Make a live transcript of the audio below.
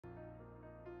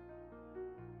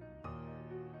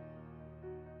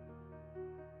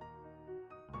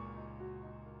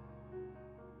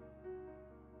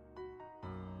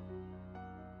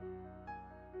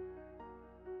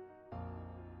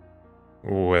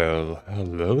Well,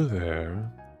 hello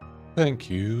there.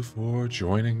 Thank you for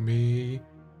joining me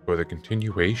for the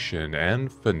continuation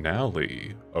and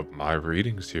finale of my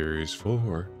reading series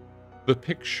for The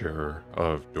Picture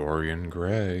of Dorian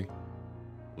Gray.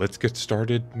 Let's get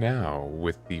started now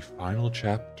with the final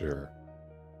chapter,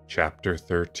 Chapter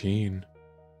 13.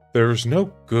 "There's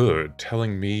no good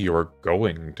telling me you're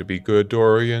going to be good,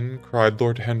 Dorian," cried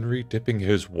Lord Henry, dipping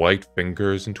his white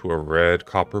fingers into a red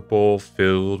copper bowl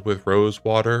filled with rose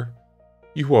water.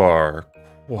 "You are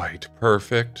quite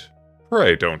perfect.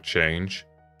 Pray don't change."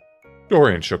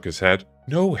 Dorian shook his head.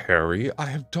 "No, Harry, I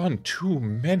have done too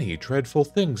many dreadful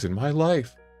things in my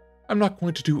life. I'm not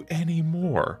going to do any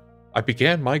more. I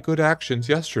began my good actions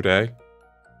yesterday."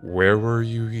 "Where were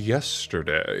you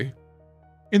yesterday?"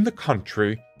 "In the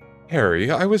country.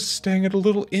 Harry, I was staying at a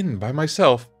little inn by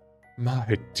myself."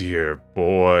 "My dear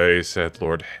boy," said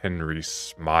Lord Henry,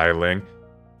 smiling,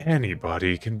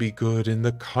 "anybody can be good in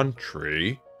the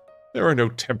country. There are no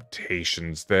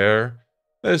temptations there.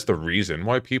 That is the reason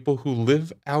why people who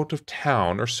live out of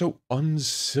town are so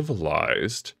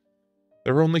uncivilized.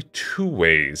 There are only two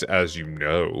ways, as you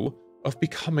know, of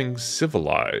becoming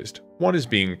civilized. One is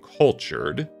being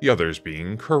cultured, the other is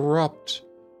being corrupt.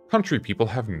 Country people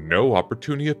have no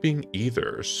opportunity of being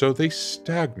either, so they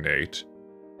stagnate."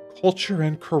 "Culture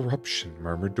and corruption,"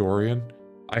 murmured Dorian.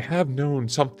 "I have known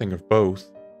something of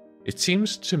both. It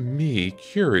seems to me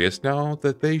curious now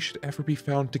that they should ever be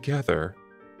found together.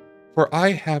 For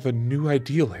I have a new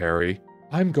ideal, Harry.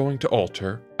 I'm going to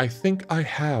alter. I think I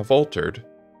have altered."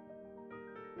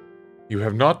 "You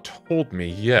have not told me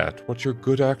yet what your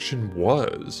good action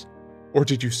was. Or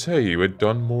did you say you had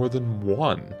done more than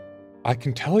one?" "I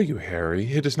can tell you,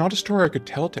 Harry. It is not a story I could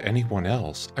tell to anyone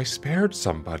else. I spared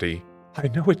somebody. I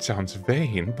know it sounds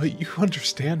vain, but you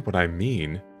understand what I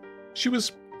mean. She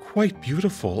was quite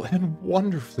beautiful and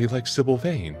wonderfully like Sybil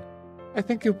Vane. I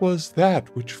think it was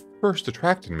that which first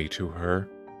attracted me to her.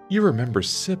 You remember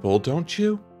Sybil, don't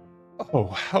you? Oh,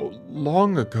 how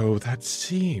long ago that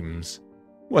seems.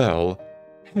 Well,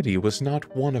 Hetty was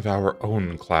not one of our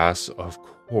own class, of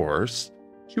course.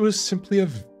 She was simply a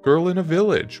girl in a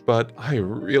village, but I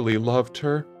really loved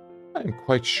her. I am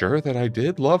quite sure that I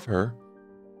did love her.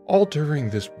 All during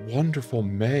this wonderful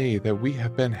May that we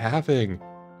have been having,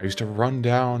 I used to run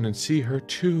down and see her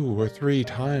 2 or 3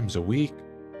 times a week.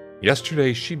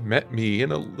 Yesterday she met me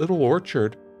in a little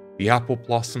orchard. The apple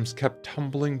blossoms kept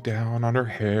tumbling down on her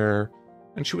hair,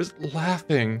 and she was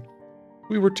laughing.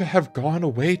 We were to have gone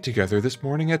away together this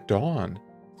morning at dawn.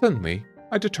 Suddenly,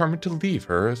 I determined to leave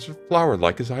her as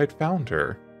flower-like as I had found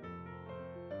her."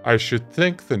 "I should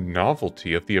think the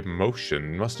novelty of the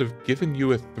emotion must have given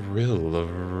you a thrill of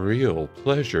real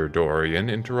pleasure, Dorian,"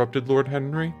 interrupted Lord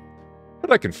Henry.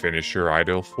 "But I can finish your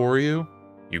idyll for you.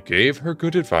 You gave her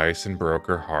good advice and broke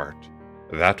her heart.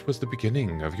 That was the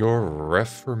beginning of your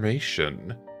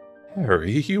reformation."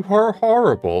 "Harry, you are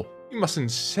horrible. You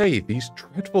mustn't say these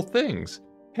dreadful things.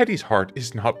 Hetty's heart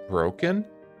is not broken.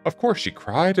 Of course she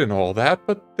cried and all that,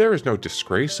 but there is no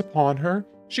disgrace upon her.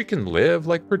 She can live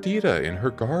like Perdita in her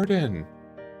garden."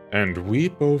 "And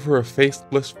weep over a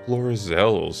faithless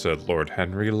Florizel," said Lord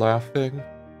Henry, laughing.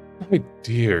 "My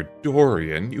dear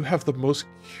Dorian, you have the most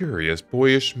curious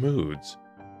boyish moods.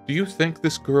 Do you think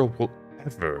this girl will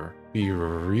ever be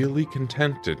really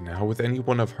contented now with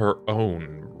anyone of her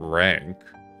own rank?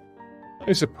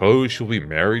 I suppose she'll be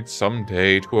married some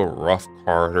day to a rough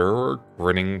carter or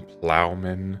grinning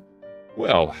plowman.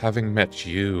 Well, having met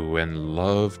you and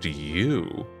loved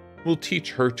you will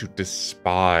teach her to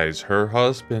despise her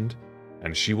husband,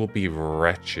 and she will be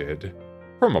wretched.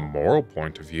 From a moral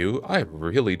point of view, I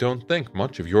really don't think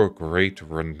much of your great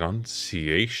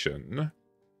renunciation.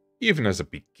 Even as a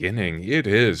beginning, it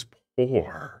is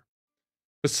poor.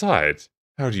 Besides,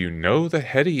 how do you know that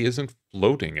Hetty isn't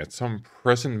floating at some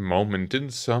present moment in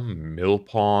some mill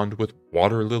pond with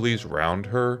water lilies round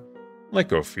her,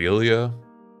 like Ophelia?"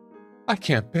 "I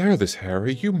can't bear this,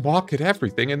 Harry. You mock at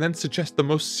everything and then suggest the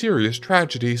most serious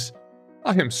tragedies.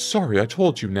 I am sorry I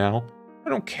told you now. I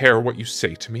don't care what you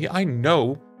say to me. I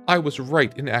know I was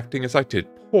right in acting as I did.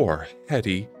 Poor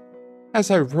Hetty. As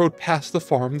I rode past the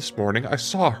farm this morning, I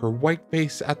saw her white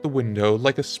face at the window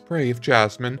like a spray of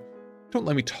jasmine. Don't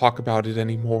let me talk about it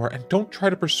any more, and don't try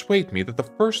to persuade me that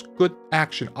the first good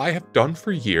action I have done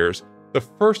for years, the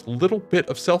first little bit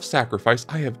of self-sacrifice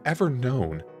I have ever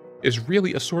known, is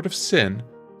really a sort of sin.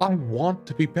 I want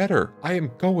to be better. I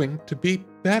am going to be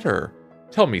better.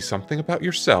 Tell me something about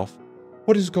yourself.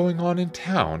 What is going on in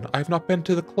town? I have not been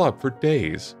to the club for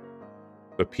days."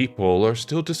 "The people are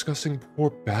still discussing poor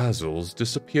Basil's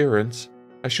disappearance.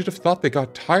 I should have thought they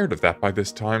got tired of that by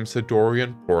this time, said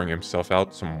Dorian, pouring himself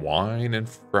out some wine and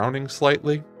frowning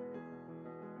slightly.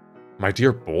 My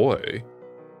dear boy,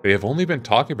 they have only been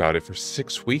talking about it for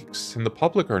 6 weeks, and the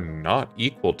public are not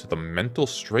equal to the mental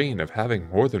strain of having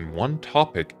more than one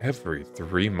topic every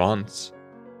 3 months.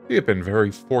 They have been very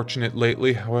fortunate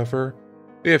lately, however.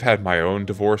 They have had my own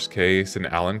divorce case and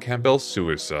Alan Campbell's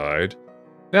suicide.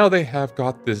 Now they have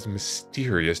got this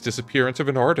mysterious disappearance of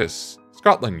an artist.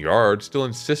 Scotland Yard still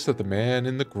insists that the man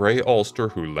in the grey ulster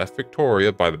who left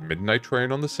Victoria by the midnight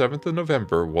train on the 7th of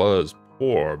November was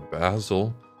poor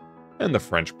Basil. And the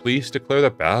French police declare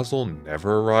that Basil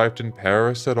never arrived in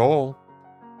Paris at all.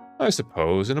 I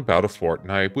suppose in about a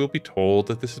fortnight we'll be told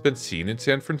that this has been seen in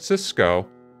San Francisco.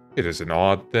 It is an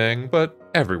odd thing, but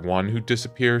everyone who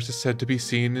disappears is said to be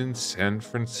seen in San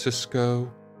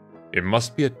Francisco. It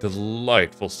must be a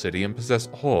delightful city and possess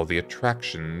all the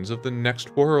attractions of the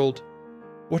next world.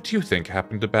 What do you think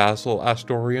happened to Basil? Asked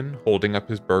Dorian, holding up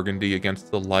his burgundy against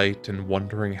the light and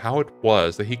wondering how it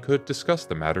was that he could discuss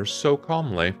the matter so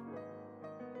calmly.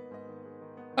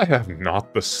 I have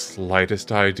not the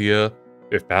slightest idea.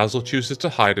 If Basil chooses to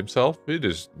hide himself, it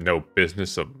is no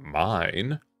business of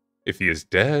mine. If he is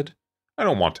dead, I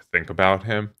don't want to think about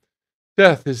him.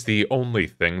 Death is the only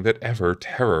thing that ever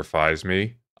terrifies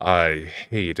me. I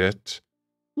hate it.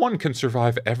 One can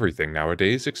survive everything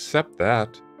nowadays except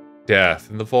that. Death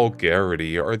and the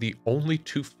vulgarity are the only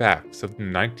 2 facts of the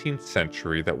 19th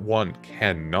century that one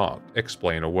cannot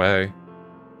explain away.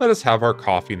 Let us have our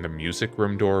coffee in the music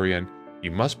room, Dorian. You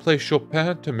must play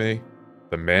Chopin to me.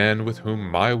 The man with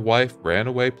whom my wife ran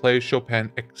away plays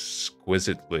Chopin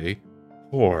exquisitely.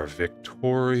 Poor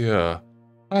Victoria.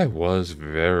 I was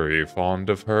very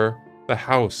fond of her. The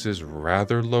house is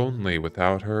rather lonely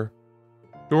without her.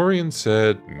 Dorian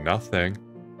said nothing,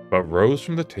 but rose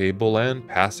from the table and,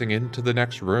 passing into the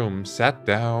next room, sat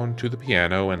down to the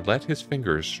piano and let his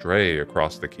fingers stray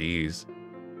across the keys.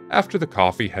 After the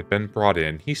coffee had been brought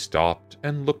in, he stopped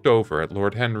and looked over at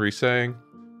Lord Henry, saying,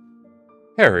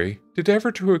 Harry, did it ever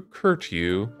occur to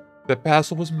you that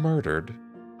Basil was murdered?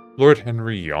 Lord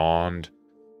Henry yawned.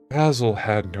 Basil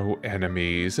had no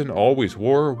enemies and always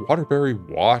wore a Waterbury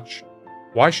watch.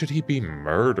 Why should he be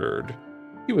murdered?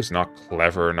 He was not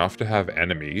clever enough to have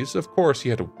enemies. Of course, he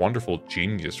had a wonderful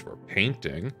genius for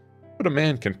painting, but a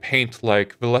man can paint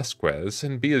like Velasquez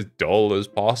and be as dull as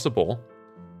possible.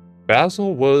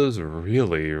 Basil was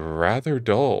really rather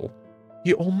dull.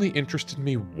 He only interested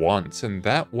me once, and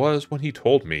that was when he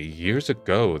told me years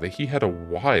ago that he had a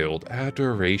wild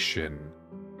adoration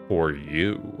for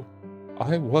you.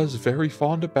 I was very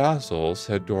fond of Basil,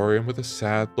 said Dorian with a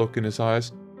sad look in his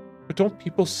eyes, but don't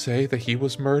people say that he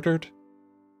was murdered?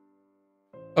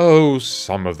 Oh,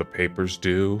 some of the papers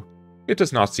do. It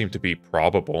does not seem to be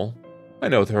probable. I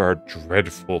know there are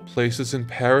dreadful places in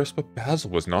Paris, but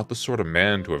Basil was not the sort of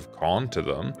man to have gone to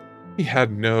them. He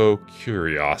had no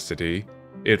curiosity.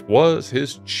 It was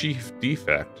his chief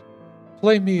defect.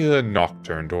 Play me a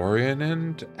nocturne, Dorian,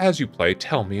 and as you play,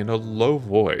 tell me in a low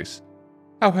voice,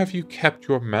 how have you kept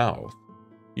your mouth?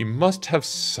 You must have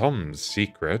some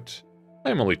secret. I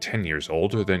am only 10 years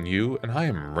older than you, and I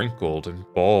am wrinkled and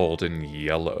bald and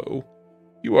yellow.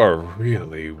 You are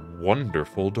really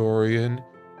wonderful, Dorian.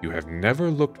 You have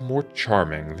never looked more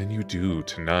charming than you do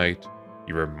tonight.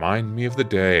 You remind me of the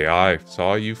day I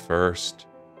saw you first.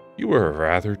 You were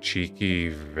rather cheeky,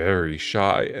 very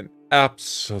shy, and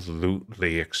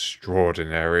absolutely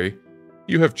extraordinary.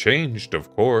 You have changed,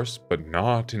 of course, but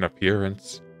not in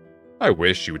appearance. I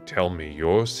wish you would tell me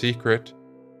your secret.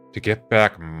 To get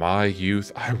back my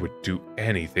youth, I would do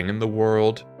anything in the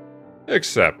world.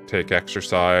 Except take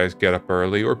exercise, get up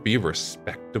early, or be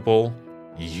respectable.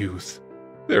 Youth.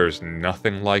 There is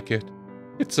nothing like it.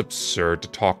 It's absurd to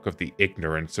talk of the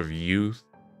ignorance of youth.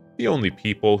 The only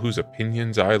people whose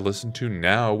opinions I listen to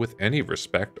now with any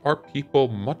respect are people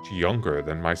much younger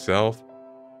than myself.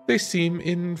 They seem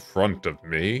in front of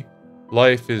me.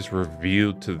 Life is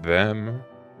revealed to them,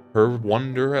 her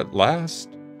wonder at last.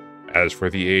 As for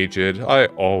the aged, I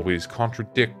always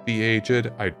contradict the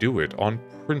aged. I do it on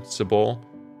principle.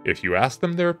 If you ask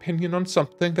them their opinion on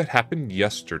something that happened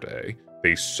yesterday,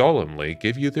 they solemnly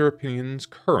give you their opinions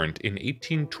current in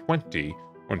 1820,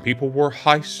 when people wore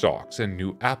high socks and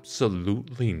knew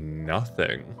absolutely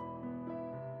nothing.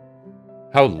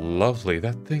 How lovely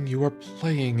that thing you are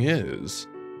playing is.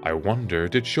 I wonder,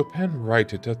 did Chopin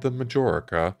write it at the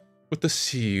Majorca, with the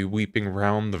sea weeping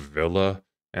round the villa,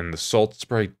 and the salt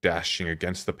spray dashing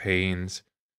against the panes?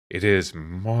 It is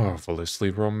marvelously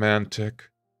romantic.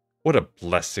 What a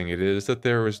blessing it is that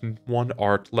there is one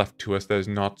art left to us that is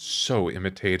not so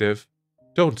imitative.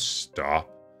 Don't stop.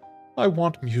 I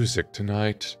want music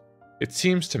tonight. It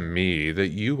seems to me that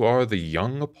you are the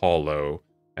young Apollo,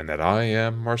 and that I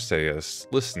am Marsyas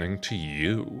listening to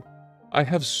you. I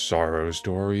have sorrows,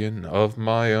 Dorian, of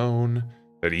my own,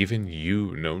 that even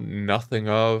you know nothing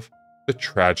of. The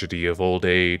tragedy of old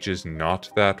age is not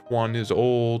that one is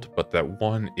old, but that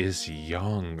one is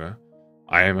young.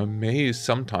 I am amazed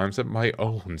sometimes at my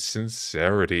own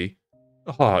sincerity.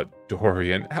 Ah,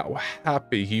 Dorian, how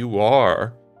happy you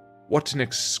are! What an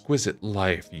exquisite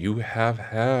life you have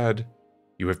had!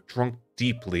 You have drunk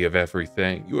deeply of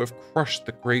everything. You have crushed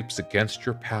the grapes against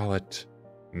your palate.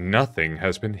 Nothing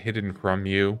has been hidden from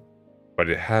you, but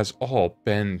it has all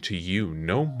been to you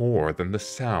no more than the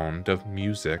sound of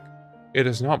music. It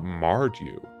has not marred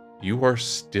you. You are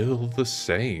still the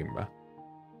same.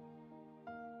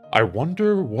 I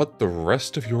wonder what the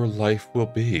rest of your life will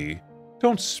be.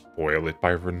 Don't spoil it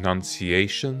by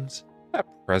renunciations. At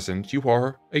present, you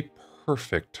are a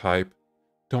perfect type.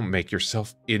 Don't make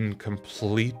yourself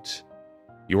incomplete.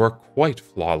 You are quite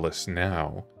flawless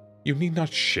now. You need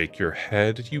not shake your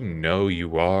head, you know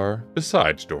you are.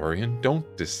 Besides, Dorian,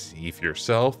 don't deceive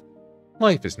yourself.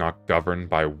 Life is not governed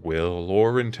by will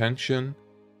or intention.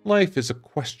 Life is a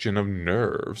question of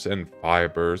nerves and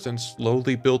fibers and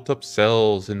slowly built up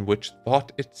cells in which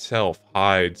thought itself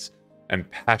hides and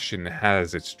passion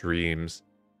has its dreams.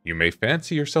 You may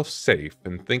fancy yourself safe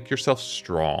and think yourself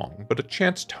strong, but a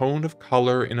chance tone of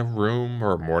color in a room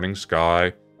or a morning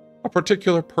sky, a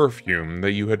particular perfume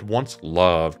that you had once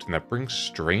loved and that brings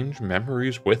strange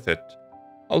memories with it,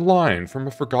 a line from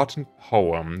a forgotten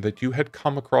poem that you had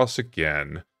come across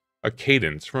again, a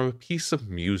cadence from a piece of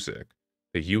music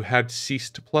that you had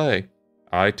ceased to play.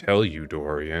 I tell you,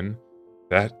 Dorian,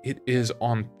 that it is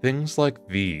on things like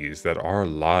these that our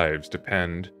lives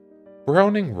depend.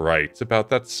 Browning writes about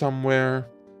that somewhere,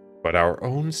 but our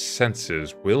own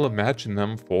senses will imagine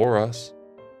them for us.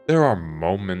 There are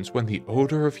moments when the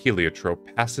odor of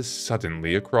heliotrope passes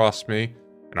suddenly across me,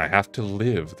 and I have to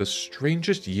live the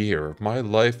strangest year of my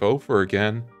life over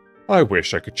again. I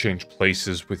wish I could change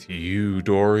places with you,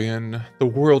 Dorian. The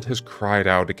world has cried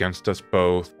out against us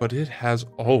both, but it has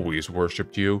always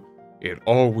worshipped you. It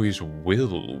always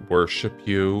will worship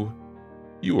you.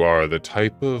 You are the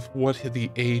type of what the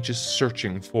age is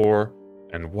searching for,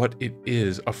 and what it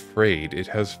is afraid it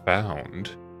has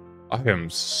found. I am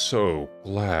so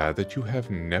glad that you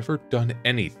have never done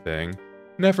anything,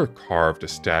 never carved a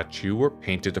statue or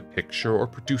painted a picture or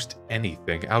produced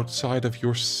anything outside of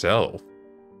yourself.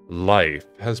 Life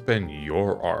has been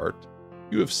your art.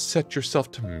 You have set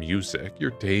yourself to music.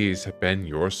 Your days have been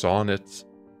your sonnets.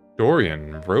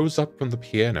 Dorian rose up from the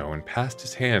piano and passed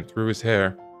his hand through his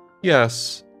hair.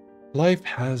 Yes, life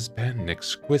has been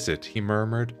exquisite, he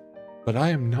murmured, but I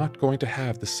am not going to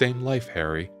have the same life,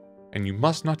 Harry, and you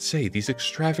must not say these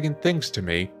extravagant things to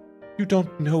me. You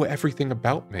don't know everything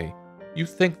about me. You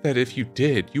think that if you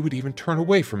did, you would even turn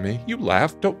away from me. You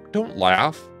laugh. Don't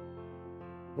laugh.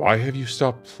 Why have you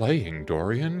stopped playing,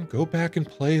 Dorian? Go back and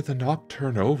play the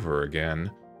nocturne over again.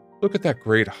 Look at that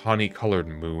great honey-colored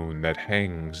moon that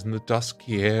hangs in the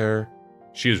dusky air.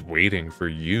 She is waiting for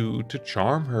you to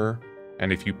charm her,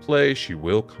 and if you play, she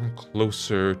will come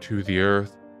closer to the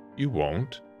earth. You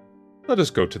won't. Let us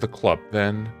go to the club,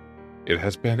 then. It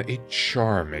has been a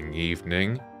charming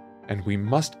evening, and we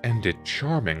must end it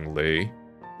charmingly.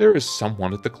 There is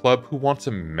someone at the club who wants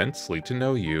immensely to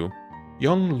know you.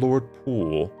 Young Lord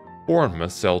Poole,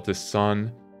 Bournemouth's eldest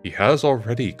son. He has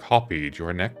already copied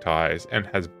your neckties and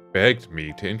has begged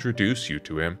me to introduce you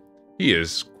to him. He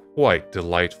is quite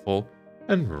delightful,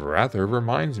 and rather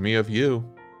reminds me of you.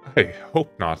 I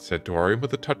hope not, said Dorian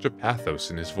with a touch of pathos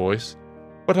in his voice.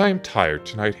 But I am tired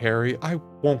tonight, Harry. I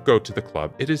won't go to the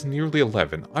club. It is nearly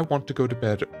 11. I want to go to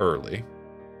bed early.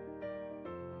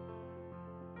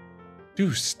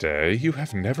 Do stay. You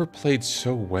have never played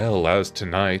so well as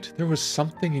tonight. There was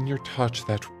something in your touch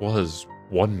that was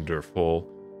wonderful.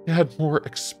 It had more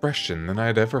expression than I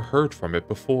had ever heard from it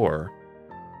before.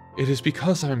 It is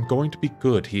because I am going to be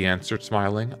good, he answered,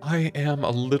 smiling. I am a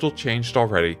little changed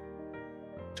already.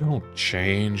 Don't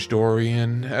change,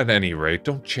 Dorian. At any rate,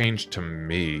 don't change to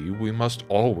me. We must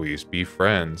always be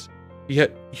friends.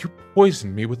 Yet you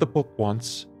poisoned me with a book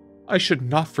once. I should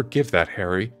not forgive that,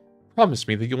 Harry. Promise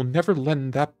me that you'll never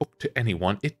lend that book to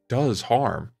anyone. It does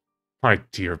harm. My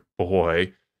dear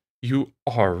boy, you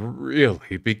are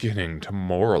really beginning to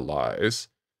moralize.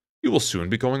 You will soon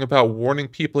be going about warning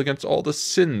people against all the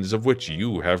sins of which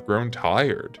you have grown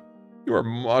tired. You are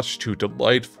much too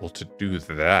delightful to do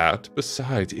that.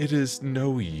 Besides, it is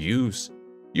no use.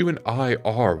 You and I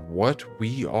are what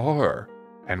we are,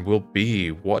 and will be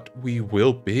what we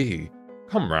will be.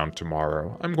 come round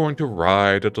tomorrow. I'm going to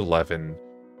ride at 11,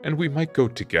 and we might go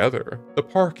together. The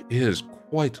park is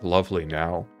quite lovely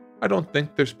now. I don't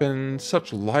think there's been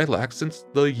such lilacs since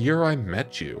the year I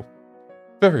met you."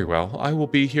 "Very well, I will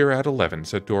be here at 11,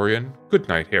 said Dorian. "Good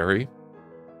night, Harry."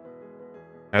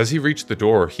 As he reached the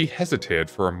door, he hesitated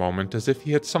for a moment as if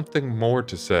he had something more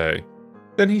to say.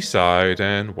 Then he sighed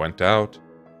and went out.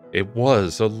 It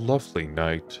was a lovely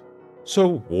night.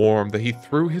 So warm that he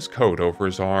threw his coat over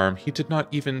his arm. He did not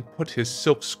even put his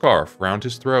silk scarf round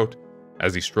his throat.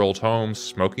 As he strolled home,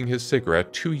 smoking his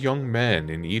cigarette, 2 young men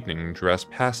in evening dress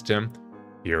passed him.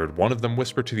 He heard one of them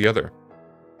whisper to the other,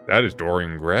 "That is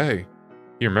Dorian Gray."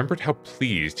 He remembered how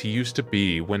pleased he used to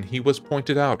be when he was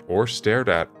pointed out or stared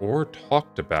at or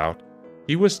talked about.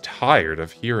 He was tired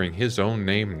of hearing his own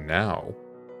name now.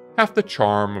 Half the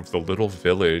charm of the little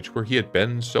village where he had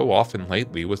been so often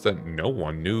lately was that no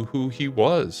one knew who he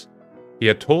was. He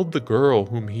had told the girl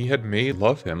whom he had made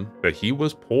love him that he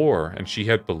was poor, and she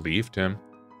had believed him.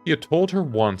 He had told her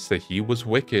once that he was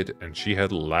wicked, and she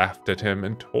had laughed at him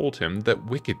and told him that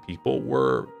wicked people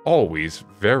were always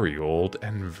very old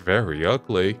and very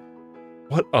ugly.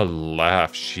 What a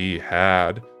laugh she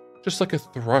had, just like a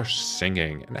thrush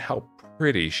singing, and how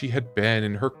pretty she had been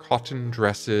in her cotton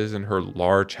dresses and her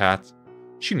large hats.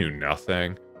 She knew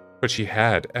nothing, but she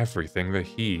had everything that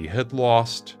he had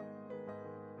lost.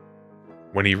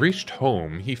 When he reached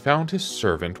home, he found his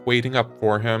servant waiting up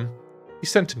for him. He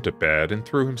sent him to bed and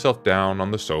threw himself down on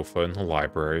the sofa in the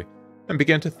library and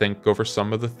began to think over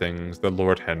some of the things that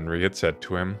Lord Henry had said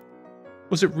to him.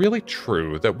 Was it really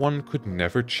true that one could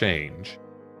never change?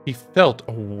 He felt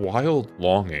a wild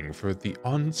longing for the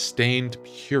unstained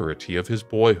purity of his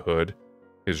boyhood,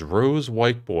 his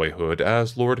rose-white boyhood,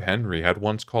 as Lord Henry had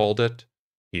once called it.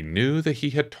 He knew that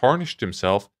he had tarnished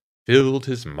himself, filled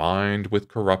his mind with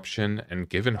corruption, and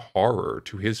given horror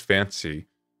to his fancy,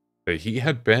 that he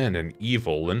had been an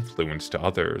evil influence to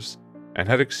others, and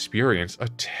had experienced a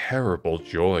terrible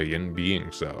joy in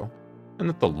being so, and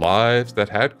that the lives that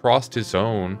had crossed his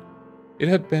own, it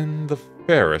had been the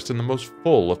fairest and the most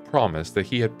full of promise that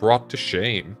he had brought to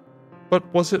shame. But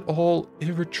was it all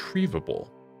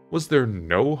irretrievable? Was there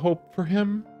no hope for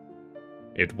him?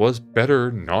 It was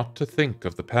better not to think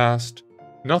of the past.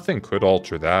 Nothing could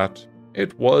alter that.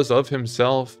 It was of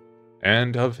himself,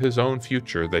 and of his own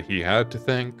future that he had to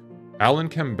think. Alan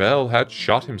Campbell had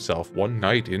shot himself one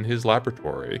night in his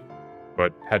laboratory,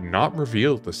 but had not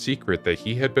revealed the secret that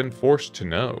he had been forced to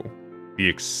know. The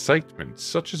excitement,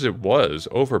 such as it was,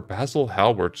 over Basil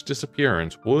Hallward's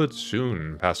disappearance would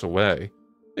soon pass away.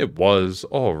 It was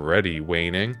already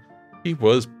waning. He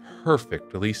was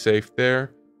perfectly safe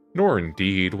there, nor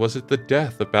indeed was it the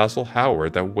death of Basil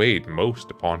Hallward that weighed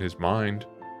most upon his mind.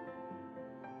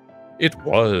 It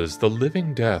was the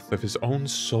living death of his own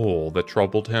soul that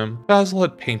troubled him. Basil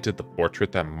had painted the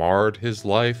portrait that marred his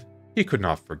life. He could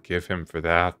not forgive him for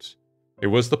that. It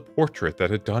was the portrait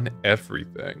that had done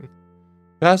everything.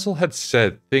 Basil had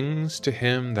said things to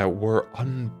him that were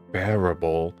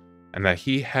unbearable, and that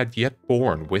he had yet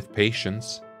borne with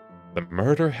patience. The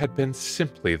murder had been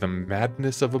simply the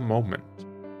madness of a moment.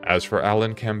 As for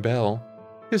Alan Campbell,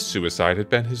 his suicide had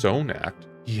been his own act.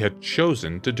 He had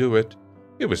chosen to do it.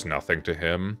 It was nothing to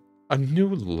him. A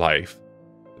new life.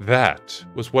 That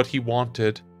was what he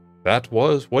wanted. That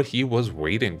was what he was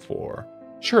waiting for.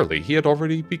 Surely he had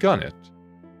already begun it.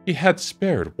 He had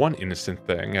spared one innocent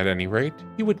thing, at any rate.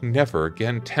 He would never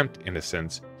again tempt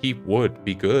innocence. He would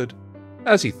be good.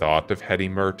 As he thought of Hetty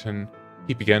Merton,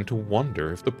 he began to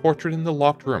wonder if the portrait in the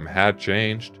locked room had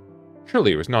changed.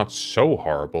 Surely it was not so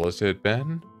horrible as it had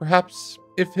been. Perhaps,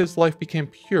 if his life became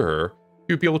pure,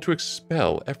 he would be able to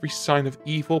expel every sign of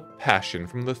evil passion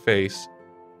from the face.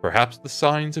 Perhaps the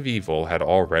signs of evil had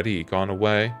already gone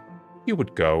away. He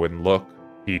would go and look.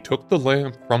 He took the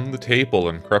lamp from the table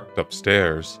and crept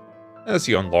upstairs. As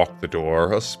he unlocked the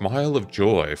door, a smile of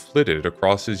joy flitted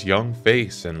across his young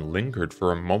face and lingered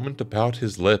for a moment about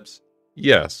his lips.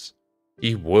 Yes,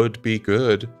 he would be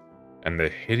good, and the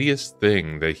hideous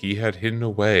thing that he had hidden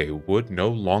away would no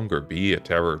longer be a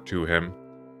terror to him.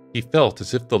 He felt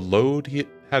as if the load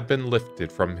had been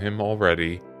lifted from him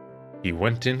already. He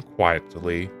went in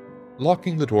quietly,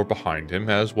 locking the door behind him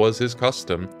as was his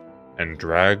custom, and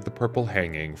dragged the purple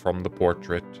hanging from the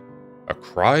portrait. A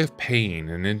cry of pain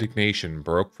and indignation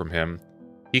broke from him.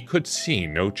 He could see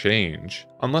no change,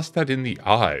 unless that in the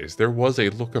eyes there was a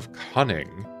look of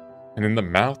cunning, and in the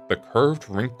mouth the curved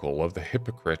wrinkle of the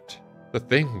hypocrite. The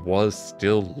thing was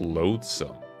still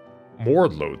loathsome. More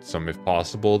loathsome, if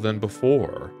possible, than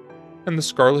before. And the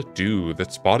scarlet dew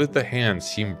that spotted the hand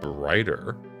seemed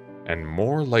brighter, and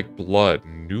more like blood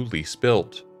newly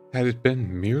spilt. Had it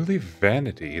been merely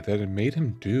vanity that had made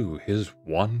him do his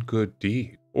one good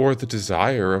deed, or the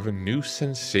desire of a new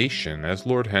sensation, as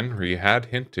Lord Henry had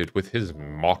hinted with his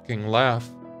mocking laugh?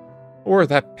 Or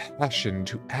that passion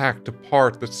to act a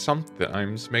part that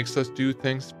sometimes makes us do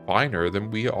things finer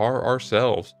than we are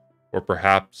ourselves? Or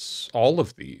perhaps all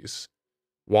of these?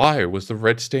 Why was the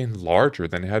red stain larger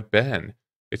than it had been?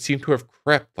 It seemed to have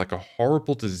crept like a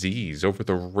horrible disease over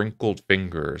the wrinkled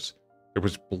fingers. There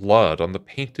was blood on the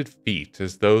painted feet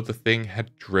as though the thing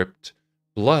had dripped,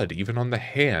 blood even on the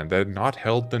hand that had not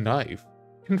held the knife.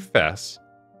 Confess?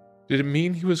 Did it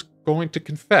mean he was going to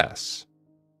confess?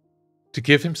 To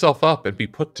give himself up and be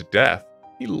put to death?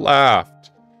 He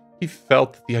laughed. He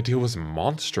felt that the idea was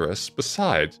monstrous.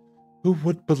 Besides, who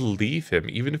would believe him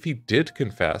even if he did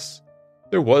confess?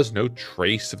 There was no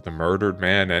trace of the murdered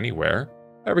man anywhere.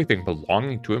 Everything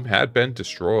belonging to him had been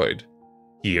destroyed.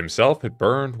 He himself had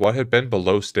burned what had been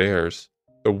below stairs.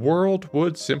 The world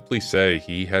would simply say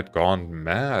he had gone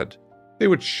mad. They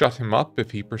would shut him up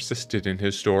if he persisted in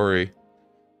his story.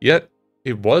 Yet,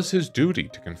 it was his duty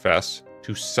to confess,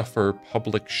 to suffer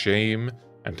public shame,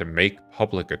 and to make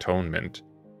public atonement.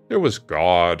 There was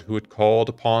God who had called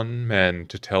upon men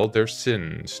to tell their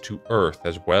sins to earth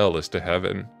as well as to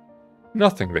heaven.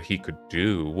 Nothing that he could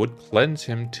do would cleanse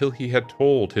him till he had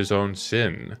told his own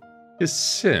sin. His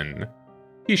sin?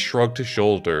 He shrugged his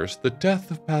shoulders. The death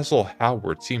of Basil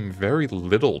Hallward seemed very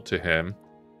little to him.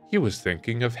 He was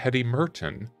thinking of Hetty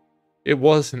Merton. It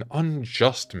was an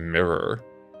unjust mirror.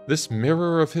 This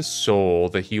mirror of his soul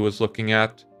that he was looking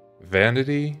at.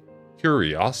 Vanity?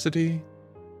 Curiosity?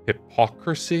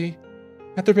 Hypocrisy?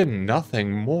 Had there been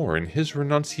nothing more in his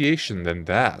renunciation than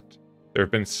that? There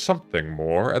had been something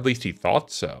more, at least he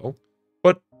thought so.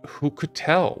 But who could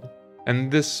tell?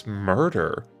 And this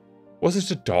murder, was it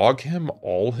to dog him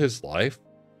all his life?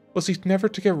 Was he never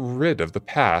to get rid of the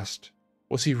past?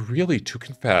 Was he really to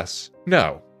confess?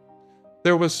 No.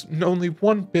 There was only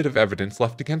one bit of evidence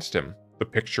left against him. The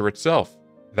picture itself.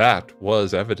 That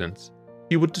was evidence.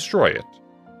 He would destroy it.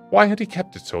 Why had he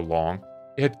kept it so long?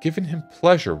 It had given him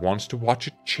pleasure once to watch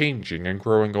it changing and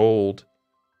growing old.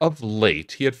 Of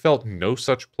late, he had felt no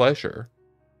such pleasure.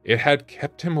 It had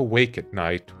kept him awake at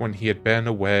night. When he had been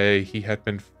away, he had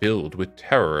been filled with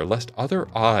terror lest other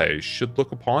eyes should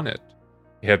look upon it.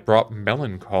 It had brought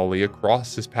melancholy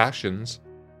across his passions.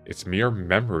 Its mere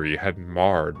memory had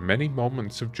marred many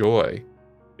moments of joy.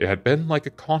 It had been like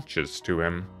a conscience to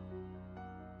him.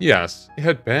 Yes, it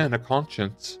had been a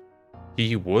conscience.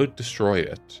 He would destroy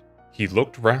it. He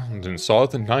looked round and saw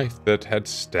the knife that had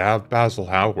stabbed Basil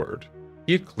Hallward.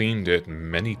 He had cleaned it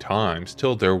many times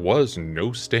till there was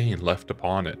no stain left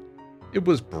upon it. It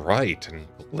was bright and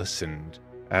glistened.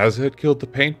 As it had killed the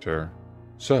painter,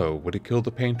 so would it kill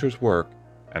the painter's work,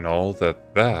 and all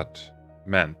that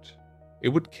meant. It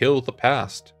would kill the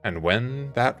past, and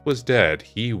when that was dead,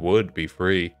 he would be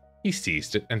free. He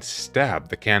seized it and stabbed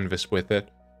the canvas with it,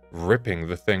 ripping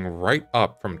the thing right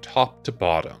up from top to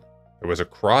bottom. There was a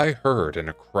cry heard and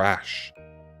a crash.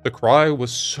 The cry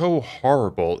was so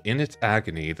horrible in its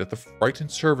agony that the frightened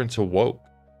servants awoke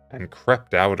and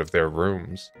crept out of their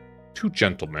rooms. Two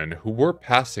gentlemen who were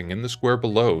passing in the square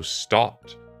below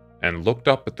stopped and looked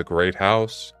up at the great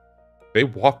house. They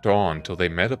walked on till they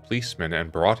met a policeman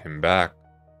and brought him back.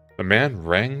 The man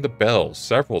rang the bell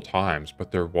several times,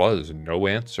 but there was no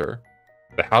answer.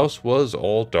 The house was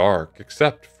all dark,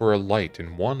 except for a light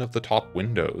in one of the top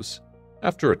windows.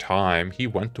 After a time, he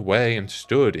went away and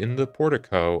stood in the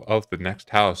portico of the next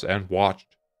house and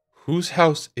watched. "Whose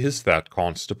house is that,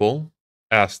 constable?"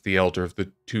 asked the elder of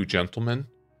the two gentlemen.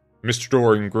 "Mr.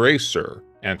 Dorian Gray, sir,"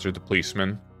 answered the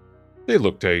policeman. They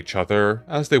looked at each other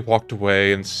as they walked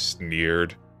away and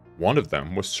sneered. One of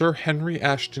them was Sir Henry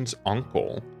Ashton's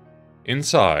uncle.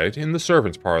 Inside, in the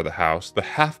servants' part of the house, the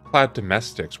half-clad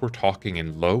domestics were talking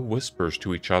in low whispers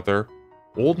to each other.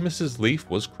 Old Mrs. Leaf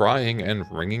was crying and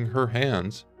wringing her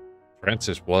hands.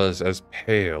 Francis was as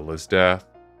pale as death.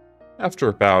 After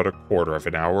about a quarter of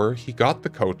an hour, he got the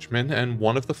coachman and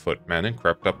one of the footmen and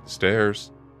crept up the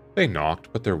stairs. They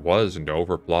knocked, but there was no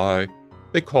reply.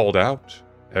 They called out.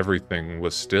 Everything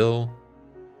was still.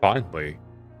 Finally,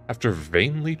 after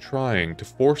vainly trying to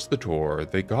force the door,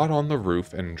 they got on the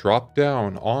roof and dropped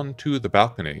down onto the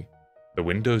balcony. The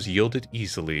windows yielded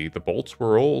easily, the bolts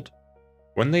were old.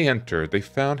 When they entered, they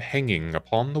found hanging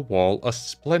upon the wall a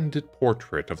splendid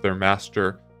portrait of their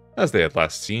master, as they had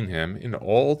last seen him, in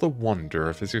all the wonder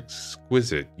of his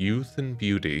exquisite youth and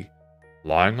beauty.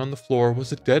 Lying on the floor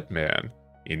was a dead man,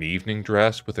 in evening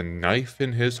dress with a knife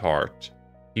in his heart.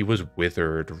 He was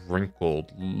withered,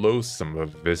 wrinkled, loathsome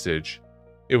of visage.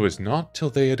 It was not till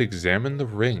they had examined the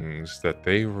rings that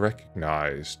they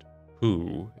recognized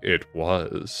who it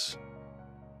was.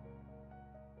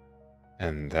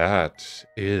 And that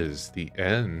is the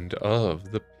end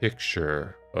of the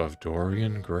picture of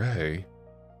Dorian Gray.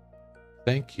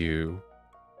 Thank you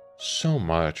so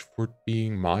much for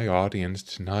being my audience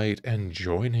tonight and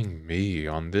joining me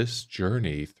on this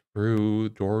journey through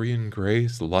Dorian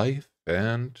Gray's life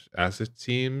and, as it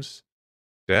seems,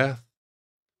 death.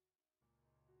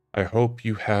 I hope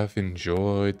you have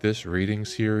enjoyed this reading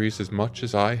series as much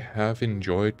as I have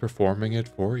enjoyed performing it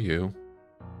for you.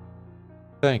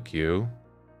 Thank you,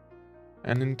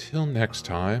 and until next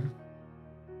time,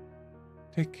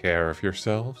 take care of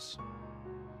yourselves.